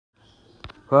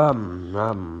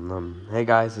Hey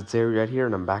guys, it's Ari right here,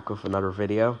 and I'm back with another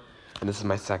video. And this is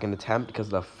my second attempt, because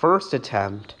the first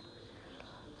attempt,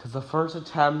 so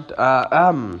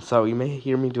you may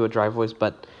hear me do a dry voice,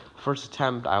 but first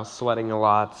attempt, I was sweating a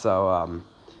lot, so,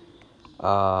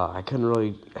 I couldn't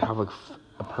really have a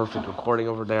perfect recording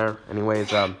over there.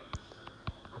 Anyways, oh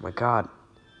my god.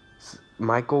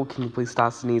 Michael, can you please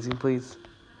stop sneezing, please?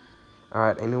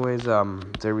 Alright, anyways,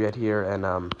 it's Ari right here,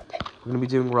 and, we're gonna be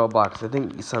doing Roblox. I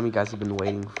think some of you guys have been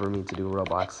waiting for me to do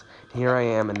Roblox. Here I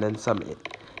am, and then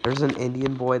there's an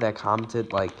Indian boy that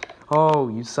commented, like, oh,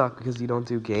 you suck because you don't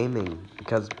do gaming.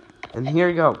 And here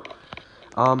you go.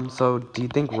 So, do you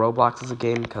think Roblox is a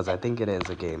game? Because I think it is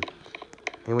a game.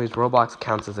 Anyways, Roblox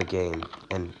counts as a game.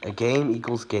 And a game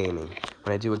equals gaming.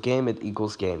 When I do a game, it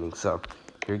equals gaming. So,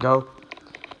 here you go.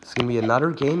 It's gonna be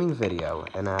another gaming video.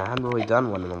 And I haven't really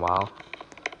done one in a while.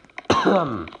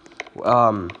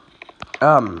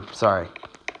 Sorry,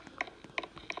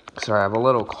 I have a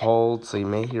little cold, so you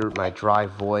may hear my dry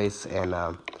voice and,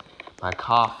 my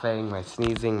coughing, my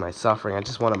sneezing, my suffering. I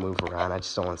just want to move around. I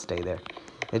just don't want to stay there.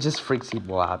 It just freaks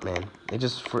people out, man. I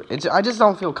just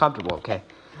don't feel comfortable, okay?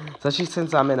 Especially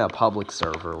since I'm in a public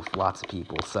server with lots of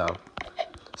people, so I'm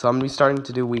going to be starting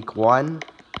to do week 1,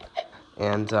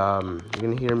 and, you're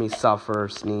going to hear me suffer,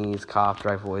 sneeze, cough,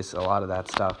 dry voice, a lot of that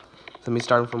stuff. So me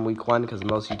starting from week 1, because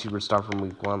most YouTubers start from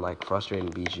week 1, like Frustrated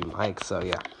and BG Mike, so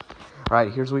yeah.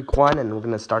 Alright, here's week 1, and we're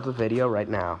going to start the video right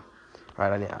now.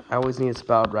 Alright, I always need to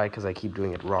spell it right, because I keep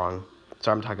doing it wrong.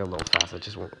 Sorry, I'm talking a little fast,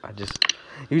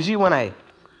 usually when I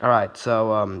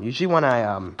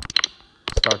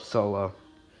start solo.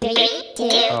 3, 2, 1,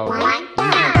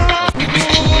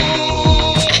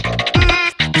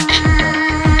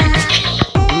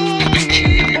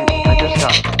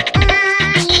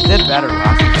 I did better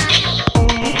last time.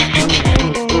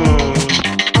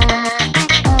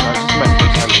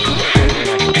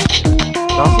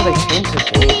 Also, they changed the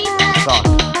game. It sucks.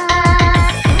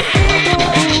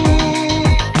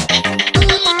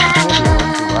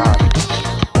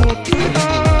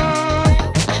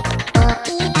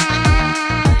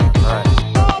 Alright.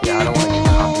 Yeah, I don't want to get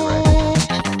copyrighted.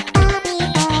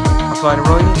 So I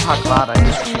really need to talk loud. I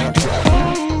just can't.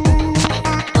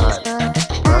 Alright.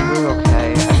 But I'm doing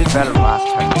okay. I did better last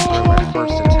time for my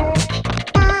first attempt.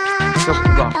 I still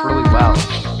pulled off really well.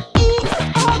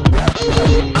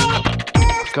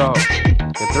 Go.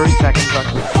 The 30 seconds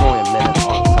actually it's only a minute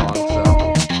long song, so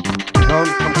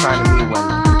don't come crying to me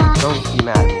don't be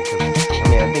mad at me, because, I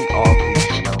mean, I think all people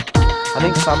should know. I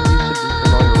think some of you should be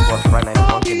familiar with what Friday Night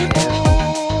Funky is.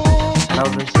 I know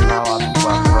there's not a lot of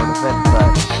people have heard of it,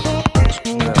 but,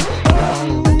 you know.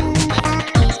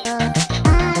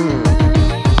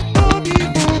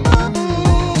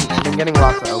 I've been getting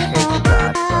lots of okays with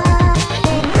that, so.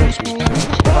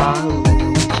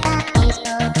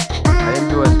 I didn't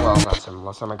do as well last time.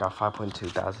 Last time I got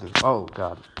 5.2 thousand. Oh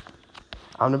god.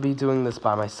 I'm gonna be doing this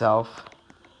by myself.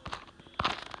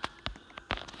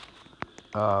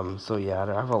 So yeah,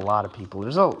 I have a lot of people.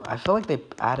 I feel like they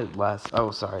added less.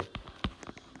 Oh, sorry.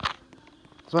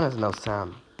 This one has no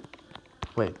sound.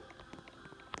 Wait,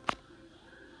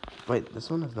 this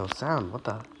one has no sound. What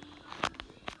the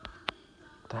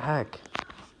heck?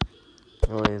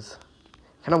 Anyways,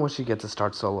 kinda wish you get to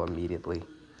start solo immediately.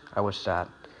 I wish that.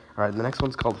 Alright, the next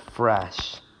one's called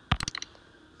Fresh.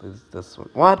 This one.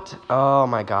 What? Oh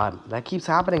my god. That keeps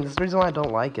happening. That's the reason why I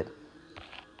don't like it.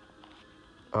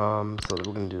 So we're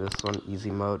gonna do this one. Easy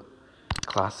mode.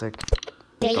 Classic.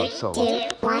 3, 2,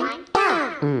 1, go!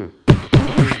 I'm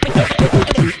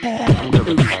not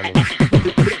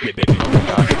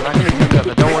gonna do that,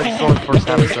 but don't worry, it's only the first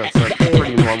episode, so it's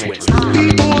pretty normal.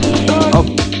 Oh!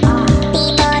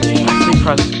 Actually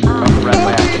press red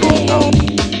by accident. Oh.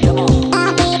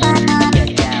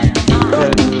 I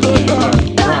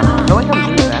feel like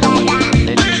I'm doing that.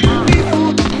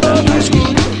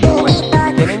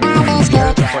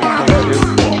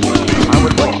 I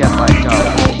would like get like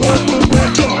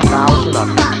 1,000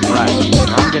 on that. Right.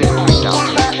 I'm getting freaked out.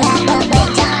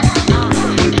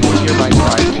 Here's my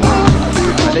price.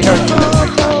 I think I was doing that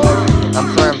like that. I'm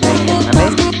sorry I'm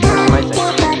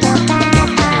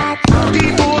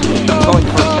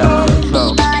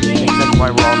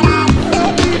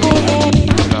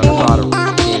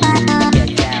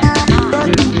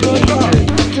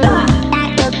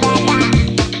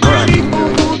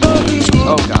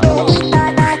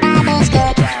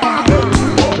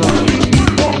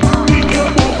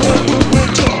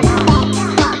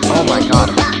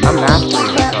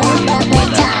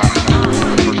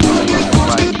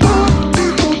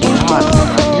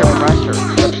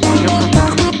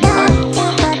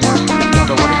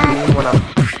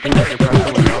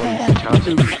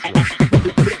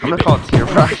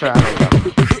sure, I don't know.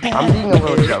 I'm being a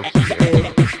little jokey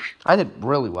here. I did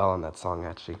really well on that song,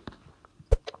 actually.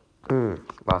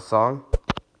 Last song.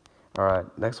 Alright,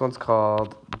 next one's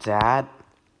called Dad.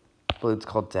 I believe it's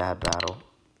called Dad Battle.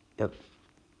 Yep.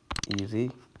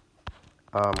 Easy.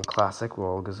 Classic.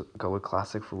 We'll go with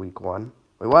classic for week 1.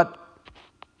 Wait, what?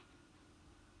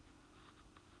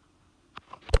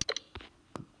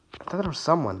 I thought there was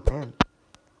someone, man.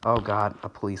 Oh god, a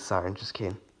police siren just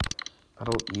came.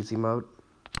 Battle easy mode.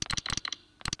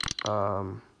 Are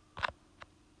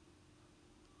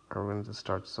we going to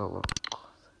start solo?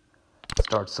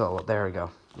 Start solo. There we go.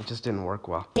 It just didn't work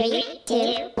well. 3,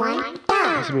 2, 1, This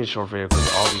go. is gonna be a short video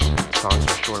because all these songs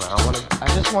are short. I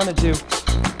just want to do,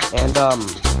 and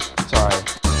sorry,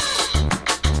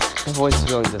 my voice is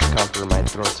feeling discomfort. My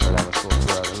throat's hurt. I have a sore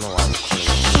throat. I don't know why I'm recording.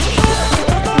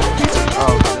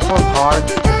 Oh, this one's hard.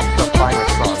 This is the final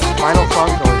song. The final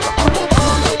song's always the hardest.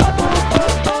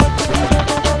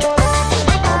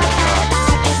 Oh my god,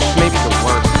 this may be the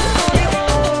worst.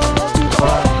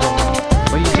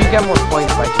 But you do get more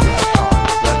points by doing that song.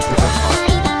 So that's the good part.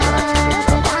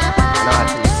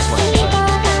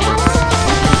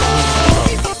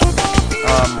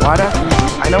 Why do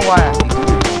I know why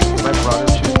my brother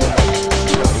chooses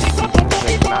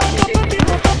not me.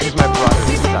 Because my brother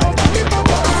decided to like a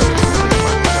lot of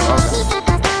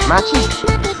I'm actually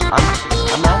I'm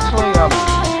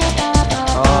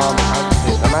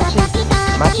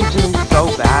actually doing so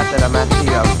bad that I'm actually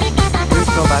doing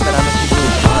so bad that I'm actually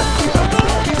doing fun.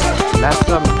 And that's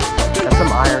some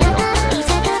irony over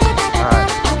there.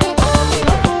 Alright.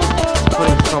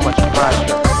 Putting so much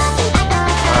pressure.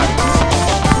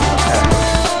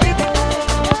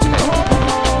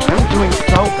 Doing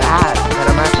so bad that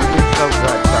I'm actually doing so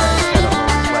good. Sorry, I just had a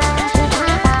little sweat.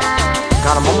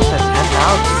 God, I'm almost at 10,000.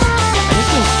 I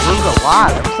just been through a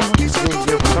lot. Ever since this game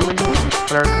here, for some reason,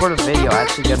 when I record a video, I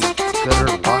actually get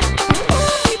gooder luck.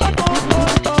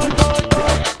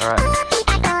 Alright.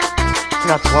 I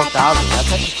got 12,000.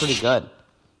 That's actually pretty good.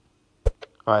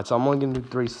 Alright, so I'm only gonna do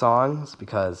 3 songs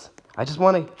because I just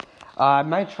want to. I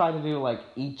might try to do like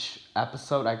each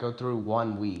episode I go through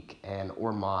 1 week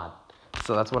or mod.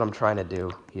 So that's what I'm trying to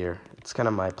do here. It's kind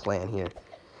of my plan here.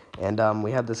 And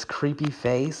we have this creepy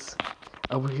face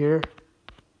over here.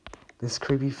 This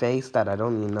creepy face that I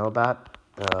don't even know about.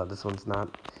 This one's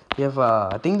not. We have,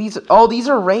 I think these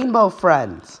are rainbow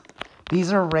friends.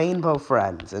 These are rainbow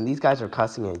friends. And these guys are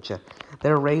cussing at each other.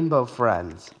 They're rainbow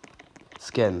friends.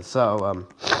 Skins. So,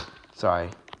 sorry.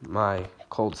 My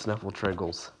cold sniffle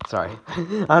triggles. Sorry.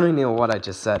 I don't even know what I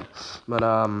just said. But,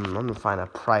 I'm gonna find a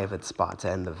private spot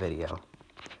to end the video.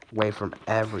 Away from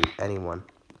anyone.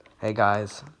 Hey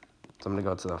guys. So I'm gonna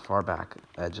go to the far back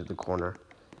edge of the corner.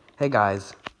 Hey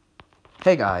guys.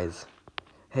 Hey guys.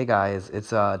 Hey guys.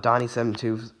 It's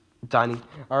Donnie72. Donnie.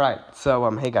 Alright. So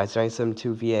hey guys,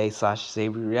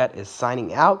 Donnie72VA/Xavierette is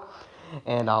signing out.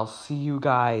 And I'll see you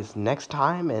guys next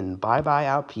time, and bye-bye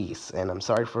out, peace. And I'm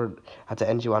sorry for had to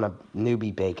end you on a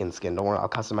newbie bacon skin. Don't worry, I'll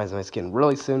customize my skin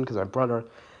really soon, because my brother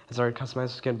has already customized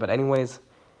his skin. But anyways,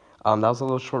 that was a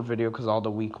little short video, because all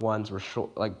the week ones were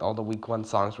short, like, all the week 1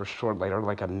 songs were short, later,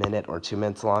 like a minute or 2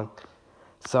 minutes long.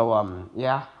 So,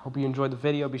 yeah, hope you enjoyed the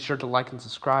video. Be sure to like and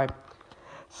subscribe.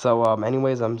 So,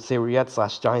 anyways, I'm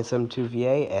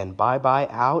Xavierette/Johnny72VA, and bye-bye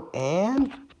out,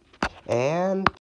 and